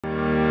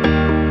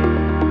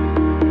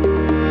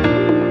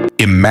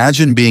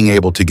Imagine being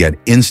able to get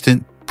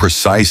instant,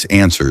 precise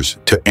answers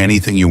to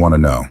anything you want to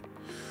know.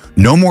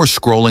 No more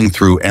scrolling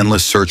through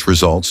endless search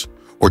results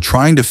or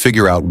trying to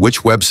figure out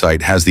which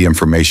website has the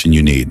information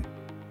you need.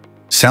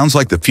 Sounds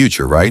like the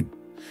future, right?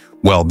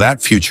 Well,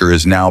 that future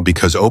is now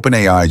because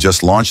OpenAI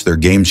just launched their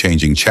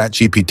game-changing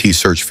ChatGPT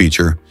search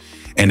feature,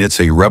 and it's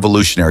a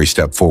revolutionary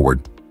step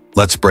forward.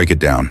 Let's break it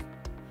down.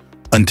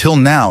 Until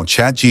now,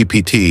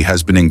 ChatGPT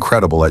has been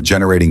incredible at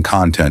generating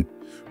content,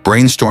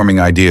 brainstorming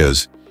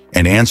ideas,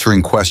 and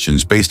answering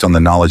questions based on the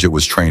knowledge it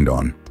was trained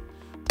on.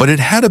 But it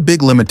had a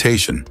big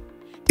limitation.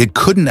 It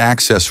couldn't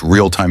access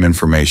real-time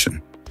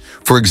information.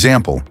 For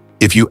example,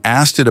 if you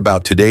asked it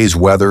about today's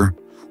weather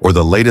or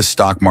the latest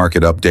stock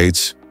market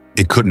updates,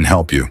 it couldn't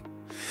help you.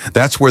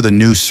 That's where the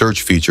new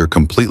search feature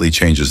completely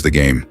changes the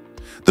game.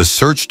 The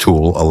search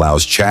tool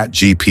allows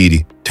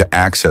ChatGPT to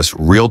access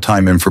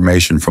real-time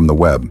information from the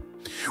web.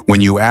 When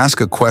you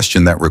ask a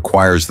question that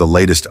requires the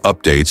latest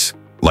updates,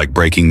 like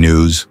breaking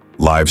news,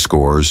 live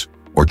scores,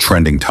 or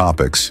trending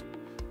topics,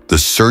 the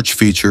search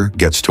feature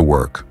gets to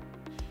work.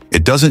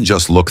 It doesn't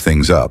just look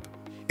things up.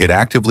 It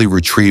actively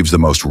retrieves the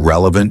most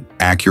relevant,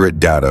 accurate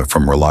data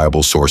from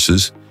reliable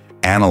sources,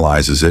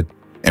 analyzes it,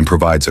 and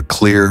provides a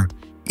clear,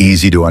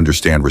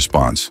 easy-to-understand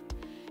response.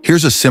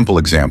 Here's a simple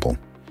example.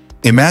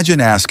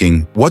 Imagine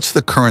asking, "What's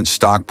the current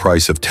stock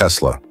price of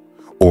Tesla?"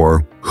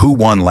 or "Who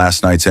won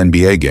last night's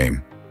NBA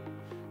game?"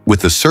 With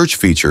the search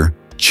feature,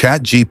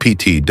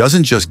 ChatGPT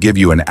doesn't just give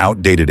you an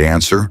outdated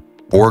answer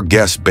or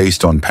guess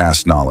based on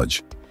past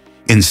knowledge.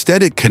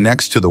 Instead, it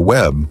connects to the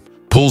web,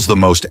 pulls the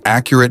most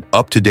accurate,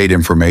 up-to-date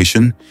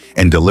information,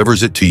 and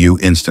delivers it to you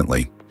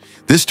instantly.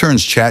 This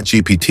turns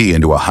ChatGPT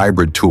into a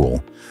hybrid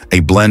tool, a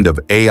blend of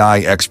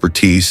AI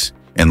expertise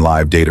and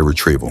live data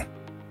retrieval.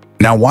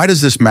 Now, why does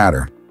this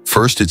matter?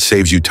 First, it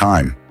saves you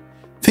time.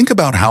 Think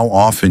about how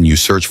often you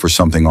search for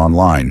something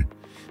online,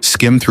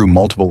 skim through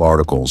multiple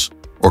articles,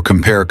 or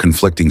compare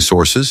conflicting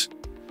sources.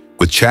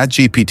 With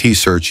ChatGPT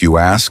search, you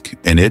ask,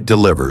 and it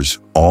delivers,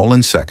 all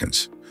in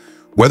seconds.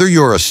 Whether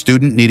you're a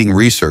student needing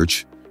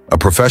research, a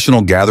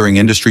professional gathering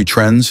industry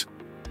trends,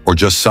 or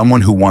just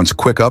someone who wants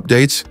quick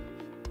updates,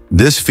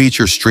 this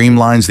feature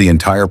streamlines the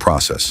entire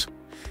process.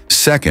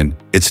 Second,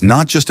 it's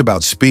not just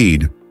about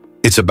speed,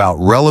 it's about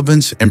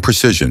relevance and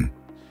precision.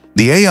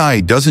 The AI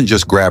doesn't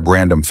just grab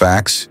random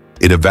facts,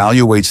 it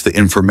evaluates the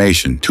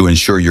information to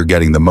ensure you're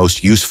getting the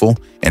most useful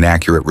and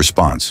accurate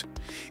response.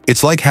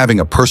 It's like having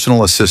a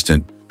personal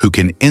assistant who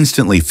can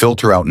instantly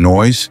filter out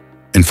noise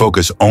and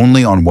focus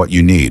only on what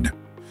you need.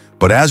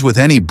 But as with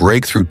any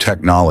breakthrough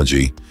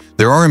technology,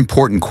 there are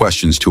important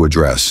questions to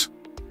address.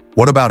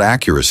 What about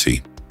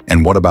accuracy?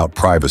 And what about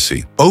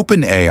privacy?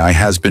 OpenAI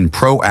has been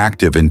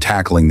proactive in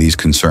tackling these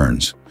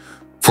concerns.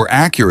 For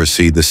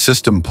accuracy, the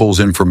system pulls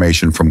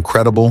information from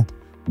credible,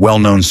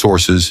 well-known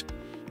sources,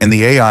 and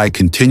the AI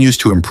continues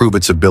to improve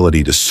its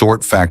ability to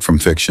sort fact from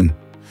fiction.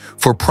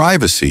 For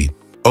privacy,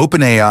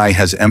 OpenAI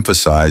has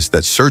emphasized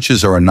that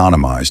searches are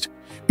anonymized,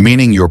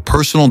 meaning your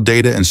personal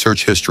data and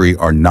search history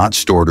are not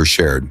stored or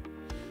shared.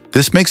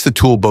 This makes the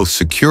tool both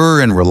secure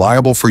and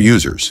reliable for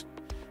users.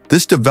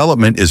 This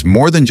development is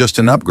more than just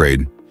an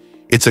upgrade.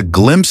 It's a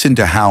glimpse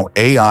into how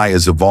AI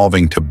is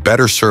evolving to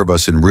better serve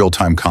us in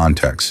real-time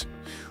contexts.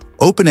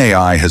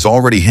 OpenAI has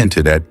already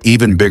hinted at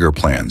even bigger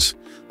plans,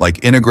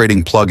 like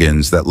integrating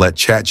plugins that let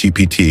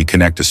ChatGPT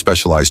connect to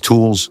specialized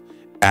tools,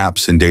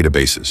 apps, and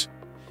databases.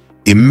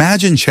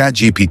 Imagine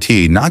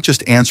ChatGPT not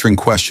just answering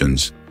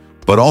questions,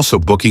 but also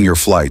booking your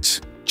flights,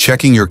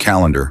 checking your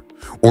calendar,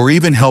 or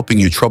even helping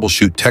you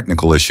troubleshoot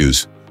technical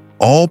issues,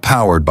 all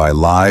powered by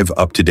live,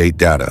 up-to-date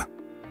data.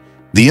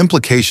 The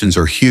implications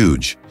are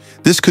huge.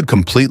 This could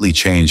completely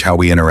change how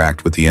we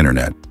interact with the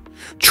internet.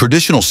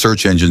 Traditional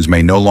search engines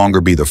may no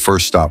longer be the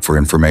first stop for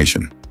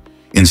information.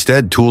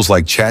 Instead, tools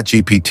like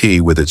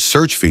ChatGPT with its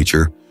search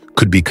feature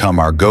could become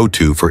our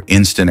go-to for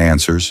instant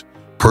answers,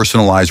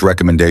 personalized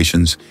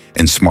recommendations,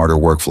 and smarter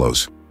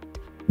workflows.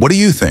 What do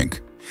you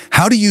think?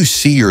 How do you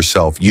see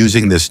yourself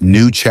using this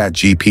new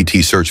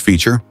ChatGPT search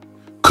feature?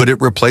 Could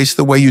it replace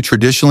the way you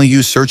traditionally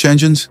use search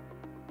engines?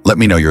 Let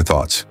me know your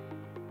thoughts.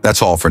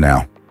 That's all for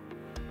now.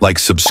 Like,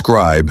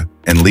 subscribe,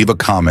 and leave a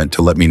comment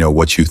to let me know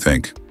what you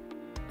think.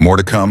 More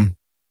to come.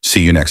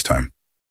 See you next time.